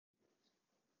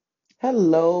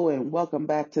Hello and welcome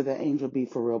back to the Angel Be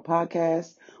For Real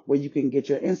podcast, where you can get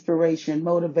your inspiration,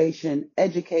 motivation,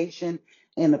 education,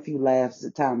 and a few laughs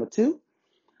a time or two.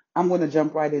 I'm going to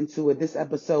jump right into it. This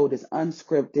episode is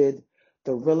unscripted,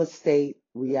 the real estate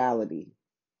reality.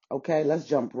 Okay, let's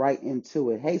jump right into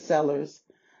it. Hey, sellers,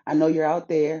 I know you're out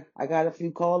there. I got a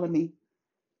few calling me.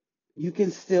 You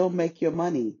can still make your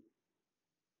money.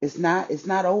 It's not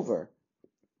over.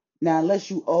 Now, unless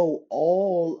you owe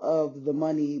all of the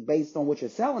money based on what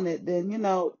you're selling it, then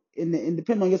and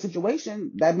depending on your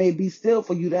situation, that may be still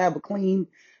for you to have a clean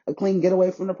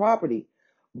getaway from the property.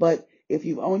 But if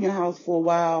you've owned your house for a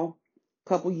while,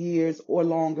 couple years or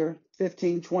longer,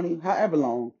 15, 20, however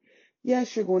long,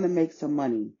 yes, you're going to make some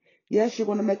money. Yes, you're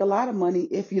going to make a lot of money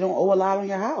if you don't owe a lot on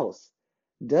your house.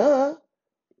 Duh.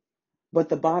 But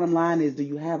the bottom line is, do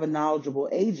you have a knowledgeable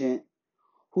agent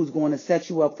who's going to set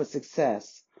you up for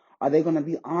success? Are they going to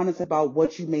be honest about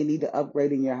what you may need to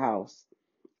upgrade in your house?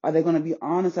 Are they going to be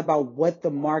honest about what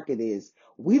the market is?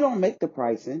 We don't make the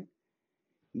pricing.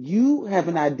 You have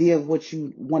an idea of what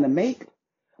you want to make,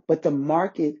 but the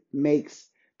market makes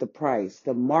the price.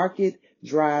 The market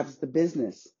drives the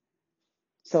business.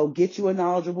 So get you a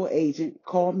knowledgeable agent.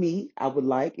 Call me. I would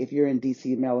like, if you're in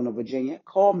DC, Maryland, or Virginia,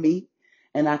 call me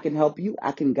and I can help you.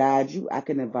 I can guide you. I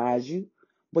can advise you.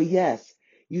 But yes,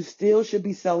 you still should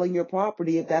be selling your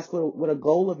property if that's what a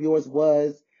goal of yours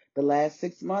was the last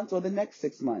 6 months or the next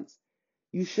 6 months.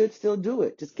 You should still do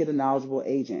it. Just get a knowledgeable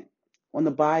agent. On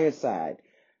the buyer side,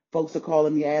 folks are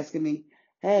calling me asking me,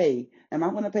 hey, am I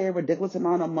going to pay a ridiculous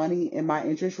amount of money in my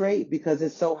interest rate because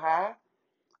it's so high?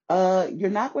 You're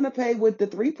not going to pay what the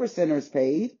 3%ers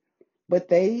paid, but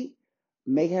they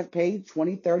may have paid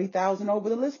 20, 30,000 over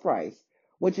the list price,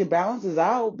 which it balances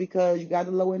out because you got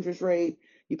a low interest rate,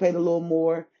 you paid a little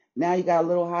more. Now you got a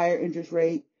little higher interest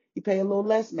rate, you pay a little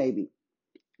less maybe.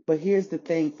 But here's the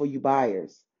thing for you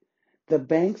buyers. The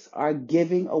banks are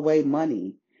giving away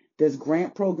money. There's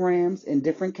grant programs in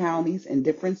different counties, in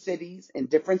different cities, in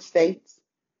different states.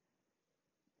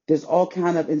 There's all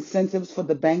kind of incentives for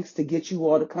the banks to get you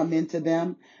all to come into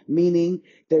them, meaning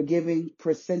they're giving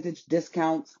percentage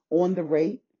discounts on the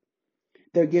rate.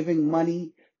 They're giving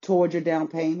money towards your down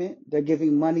payment. They're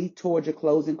giving money towards your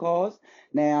closing costs.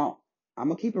 Now, I'm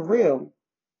going to keep it real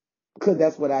because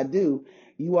that's what I do.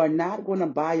 You are not going to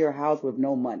buy your house with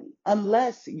no money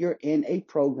unless you're in a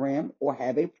program or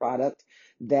have a product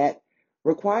that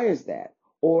requires that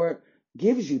or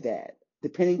gives you that,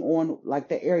 depending on like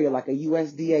the area, like a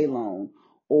USDA loan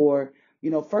or,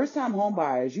 first time home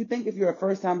buyers. You think if you're a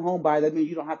first time home buyer, that means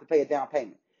you don't have to pay a down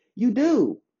payment. You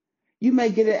do. You may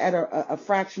get it at a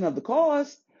fraction of the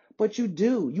cost, but you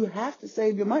do. You have to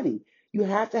save your money. You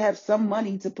have to have some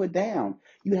money to put down.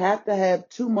 You have to have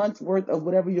 2 months worth of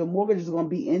whatever your mortgage is going to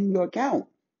be in your account.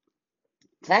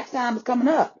 Tax time is coming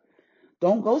up.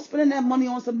 Don't go spending that money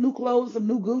on some new clothes, some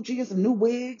new Gucci, and some new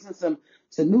wigs, and some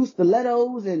new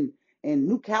stilettos and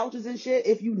new couches and shit.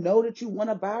 If you know that you want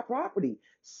to buy property,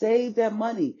 save that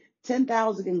money.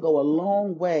 10,000 can go a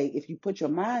long way if you put your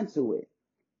mind to it.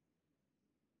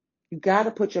 You got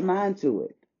to put your mind to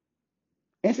it.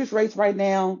 Interest rates right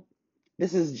now,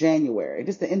 this is January.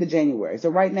 This is the end of January. So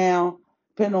right now,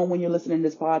 depending on when you're listening to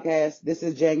this podcast, this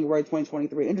is January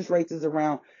 2023. Interest rates is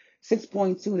around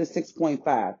 6.2 to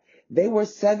 6.5. They were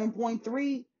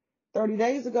 7.3 30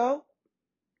 days ago.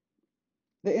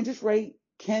 The interest rate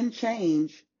can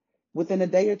change within a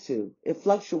day or two. It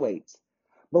fluctuates.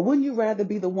 But wouldn't you rather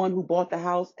be the one who bought the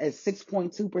house at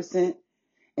 6.2%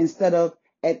 instead of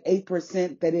at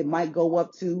 8% that it might go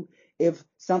up to if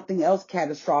something else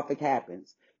catastrophic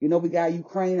happens? We got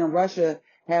Ukraine and Russia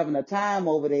having a time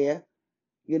over there,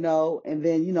 and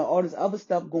then, all this other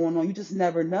stuff going on. You just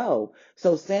never know.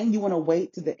 So saying you want to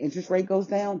wait till the interest rate goes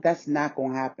down, that's not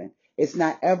going to happen. It's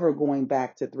not ever going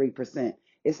back to 3%.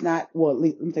 It's not, well,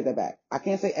 let me take that back. I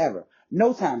can't say ever.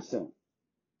 No time soon.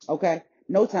 Okay?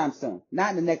 No time soon. Not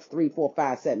in the next 3, 4,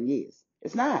 5, 7 years.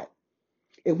 It's not.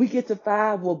 If we get to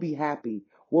 5, we'll be happy.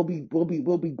 We'll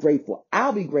be grateful.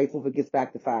 I'll be grateful if it gets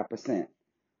back to 5%.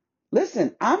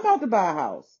 Listen, I'm about to buy a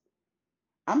house.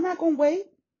 I'm not gonna wait.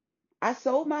 I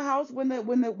sold my house when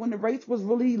the rates was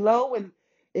really low and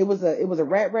it was a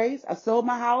rat race. I sold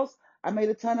my house. I made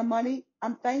a ton of money.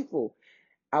 I'm thankful.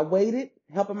 I waited,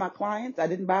 helping my clients. I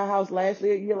didn't buy a house last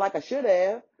year like I should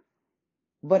have,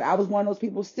 but I was one of those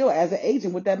people still as an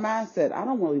agent with that mindset. I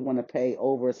don't really want to pay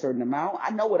over a certain amount.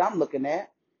 I know what I'm looking at,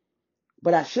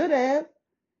 but I should have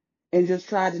and just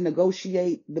tried to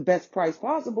negotiate the best price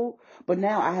possible. But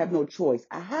now I have no choice.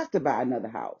 I have to buy another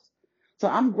house. So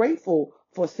I'm grateful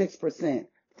for 6%,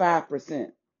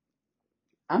 5%.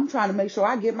 I'm trying to make sure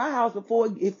I get my house before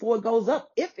it goes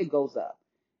up, if it goes up.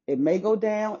 It may go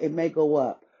down, it may go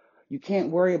up. You can't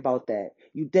worry about that.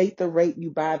 You date the rate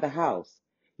you buy the house.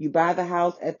 You buy the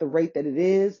house at the rate that it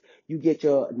is. You get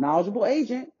your knowledgeable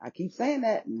agent. I keep saying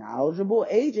that, knowledgeable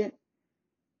agent.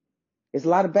 There's a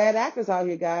lot of bad actors out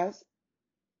here, guys.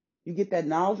 You get that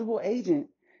knowledgeable agent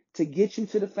to get you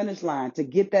to the finish line, to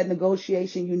get that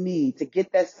negotiation you need, to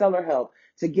get that seller help,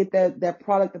 to get that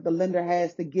product that the lender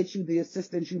has, to get you the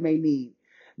assistance you may need,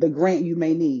 the grant you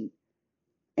may need.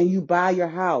 And you buy your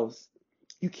house.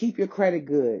 You keep your credit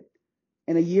good.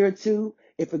 In a year or two,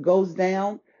 if it goes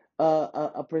down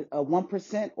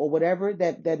 1% or whatever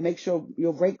that makes your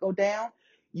rate go down,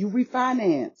 you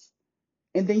refinance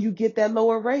and then you get that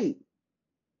lower rate.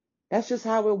 That's just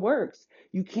how it works.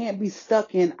 You can't be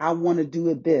stuck in, I want to do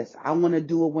it this. I want to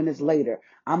do it when it's later.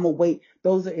 I'm going to wait.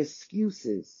 Those are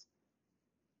excuses.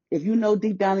 If you know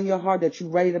deep down in your heart that you're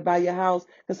ready to buy your house,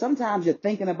 because sometimes you're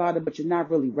thinking about it, but you're not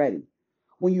really ready.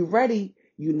 When you're ready,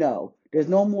 you know. There's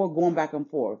no more going back and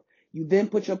forth. You then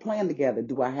put your plan together.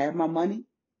 Do I have my money?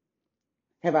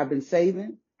 Have I been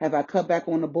saving? Have I cut back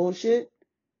on the bullshit?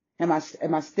 Am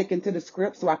I sticking to the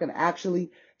script so I can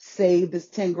actually save this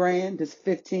 10 grand, this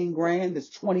 15 grand, this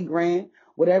 20 grand,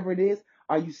 whatever it is?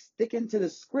 Are you sticking to the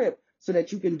script so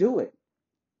that you can do it?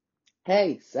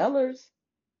 Hey, sellers,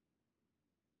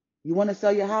 you want to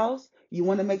sell your house? You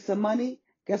want to make some money?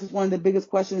 Guess it's one of the biggest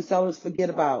questions sellers forget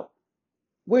about.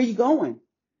 Where are you going?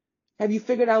 Have you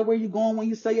figured out where you're going when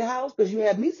you sell your house? Because you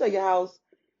have me sell your house.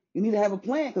 You need to have a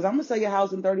plan because I'm going to sell your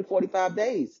house in 30, 45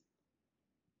 days.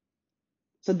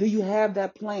 So do you have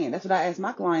that plan? That's what I ask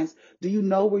my clients. Do you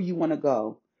know where you want to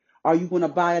go? Are you going to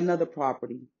buy another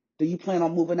property? Do you plan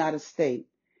on moving out of state?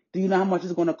 Do you know how much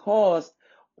it's going to cost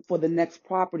for the next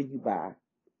property you buy?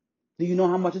 Do you know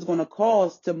how much it's going to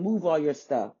cost to move all your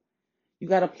stuff? You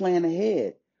got to plan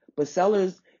ahead. But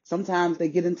sellers, sometimes they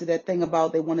get into that thing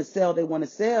about they want to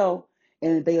sell,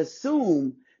 and they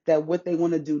assume that what they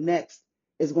want to do next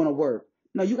is going to work.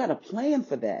 No, you got to plan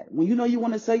for that. When you know you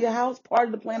want to sell your house, part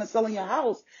of the plan of selling your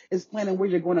house is planning where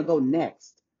you're going to go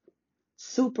next.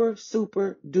 Super,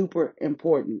 super duper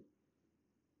important.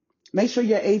 Make sure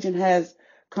your agent has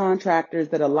contractors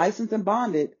that are licensed and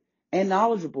bonded and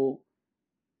knowledgeable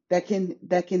that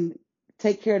can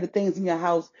take care of the things in your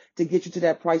house to get you to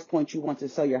that price point you want to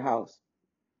sell your house.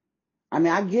 I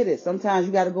mean, I get it. Sometimes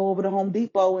you got to go over to Home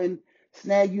Depot and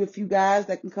snag you a few guys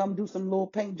that can come do some little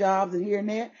paint jobs and here and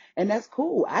there, and that's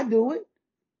cool. I do it.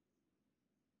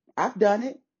 I've done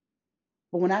it.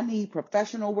 But when I need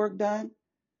professional work done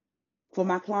for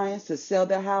my clients to sell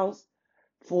their house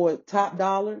for top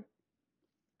dollar,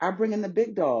 I bring in the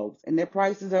big dogs, and their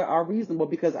prices are reasonable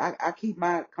because I keep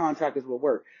my contractors with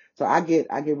work. So I get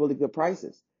really good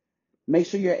prices. Make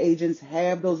sure your agents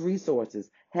have those resources,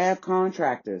 have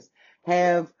contractors,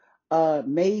 have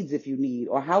maids if you need,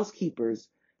 or housekeepers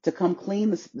to come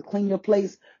clean your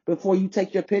place before you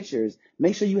take your pictures.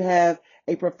 Make sure you have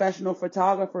a professional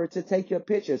photographer to take your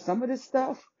pictures. Some of this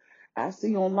stuff I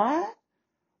see online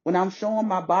when I'm showing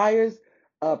my buyers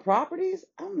properties,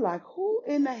 I'm like, who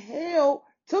in the hell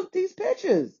took these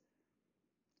pictures?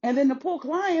 And then the poor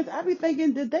clients, I be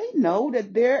thinking, did they know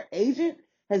that their agent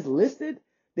has listed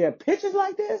their pictures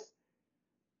like this?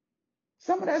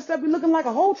 Some of that stuff be looking like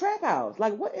a whole trap house.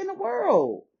 Like, what in the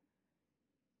world?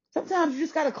 Sometimes you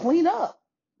just got to clean up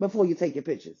before you take your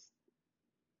pictures.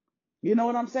 You know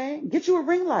what I'm saying? Get you a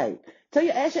ring light.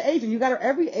 Ask your agent.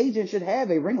 Every agent should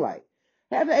have a ring light.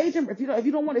 Have an agent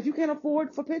if you can't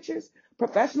afford for pictures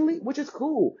professionally, which is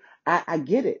cool. I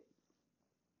get it.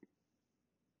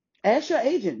 Ask your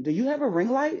agent, do you have a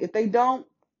ring light? If they don't,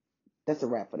 that's a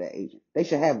wrap for that agent. They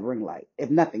should have a ring light,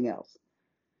 if nothing else.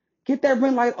 Get that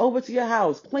ring light over to your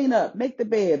house, clean up, make the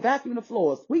bed, vacuum the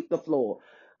floor, sweep the floor,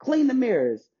 clean the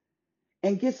mirrors,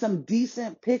 and get some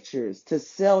decent pictures to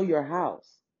sell your house.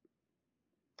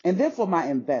 And then for my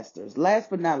investors,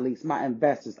 last but not least, my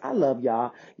investors, I love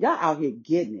y'all. Y'all out here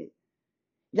getting it.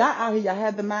 Y'all out here, y'all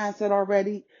have the mindset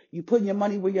already. You putting your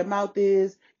money where your mouth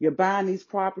is. You're buying these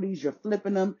properties. You're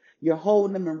flipping them. You're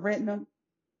holding them and renting them.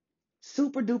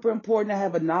 Super duper important to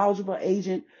have a knowledgeable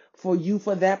agent for you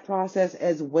for that process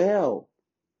as well.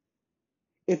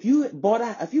 If you bought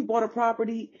a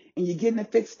property and you're getting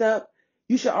it fixed up,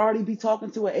 you should already be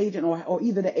talking to an agent, or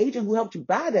either the agent who helped you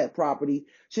buy that property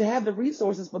should have the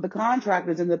resources for the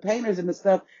contractors and the painters and the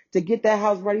stuff to get that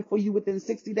house ready for you within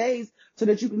 60 days so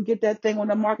that you can get that thing on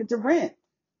the market to rent.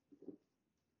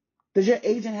 Does your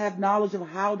agent have knowledge of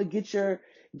how to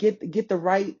get the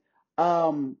right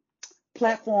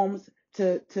platforms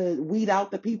to weed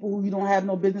out the people who you don't have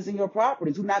no business in your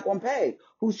properties, who's not going to pay,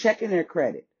 who's checking their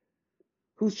credit,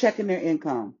 who's checking their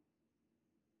income?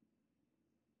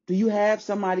 Do you have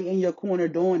somebody in your corner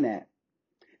doing that?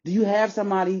 Do you have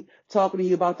somebody talking to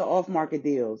you about the off market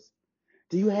deals?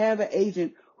 Do you have an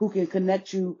agent who can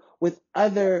connect you with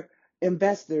other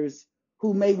investors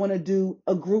who may want to do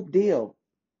a group deal?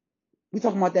 We're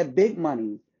talking about that big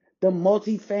money, the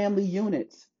multi-family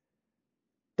units,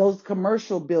 those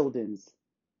commercial buildings.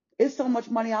 It's so much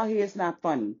money out here, it's not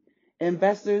funny.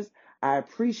 Investors, I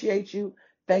appreciate you.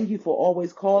 Thank you for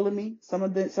always calling me. Some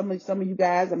of you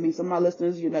guys, I mean, some of my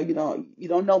listeners, you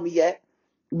don't know me yet,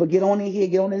 but get on in here,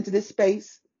 get on into this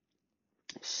space,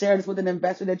 share this with an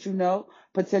investor that you know,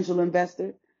 potential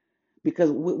investor,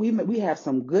 because we have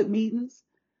some good meetings.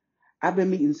 I've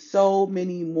been meeting so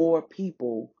many more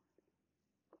people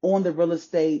on the real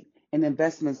estate and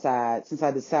investment side since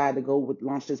I decided to go with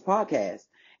launch this podcast.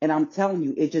 And I'm telling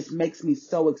you, it just makes me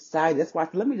so excited. That's why I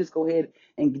said, let me just go ahead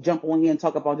and jump on here and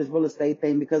talk about this real estate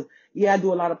thing because yeah, I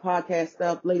do a lot of podcast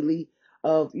stuff lately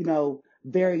of,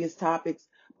 various topics,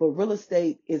 but real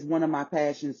estate is one of my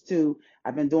passions too.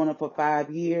 I've been doing it for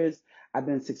 5 years. I've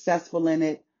been successful in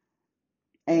it.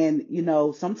 And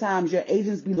sometimes your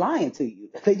agents be lying to you.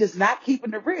 They just not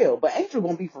keeping it real, but Angel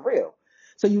won't be for real.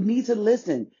 So you need to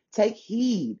listen, take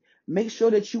heed, make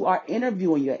sure that you are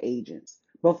interviewing your agents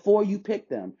before you pick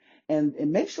them. And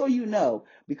make sure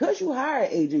because you hire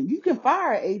an agent, you can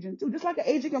fire an agent too. Just like an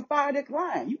agent can fire their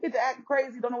client. You get to acting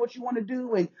crazy, don't know what you want to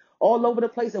do, and all over the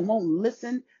place and won't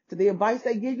listen to the advice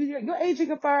they give you. Your agent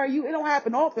can fire you. It don't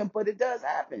happen often, but it does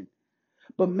happen.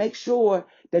 But make sure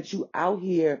that you out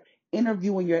here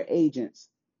interviewing your agents,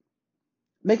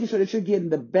 making sure that you're getting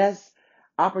the best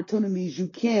opportunities you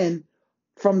can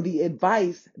from the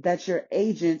advice that your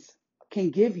agents can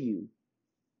give you.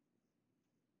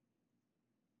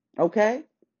 Okay?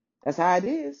 That's how it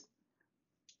is.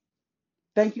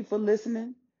 Thank you for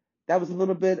listening. That was a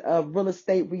little bit of real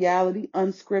estate reality,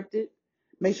 unscripted.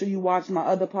 Make sure you watch my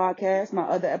other podcasts, my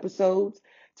other episodes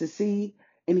to see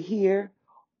and hear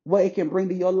what it can bring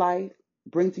to your life,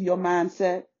 bring to your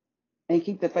mindset, and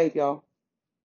keep the faith, y'all.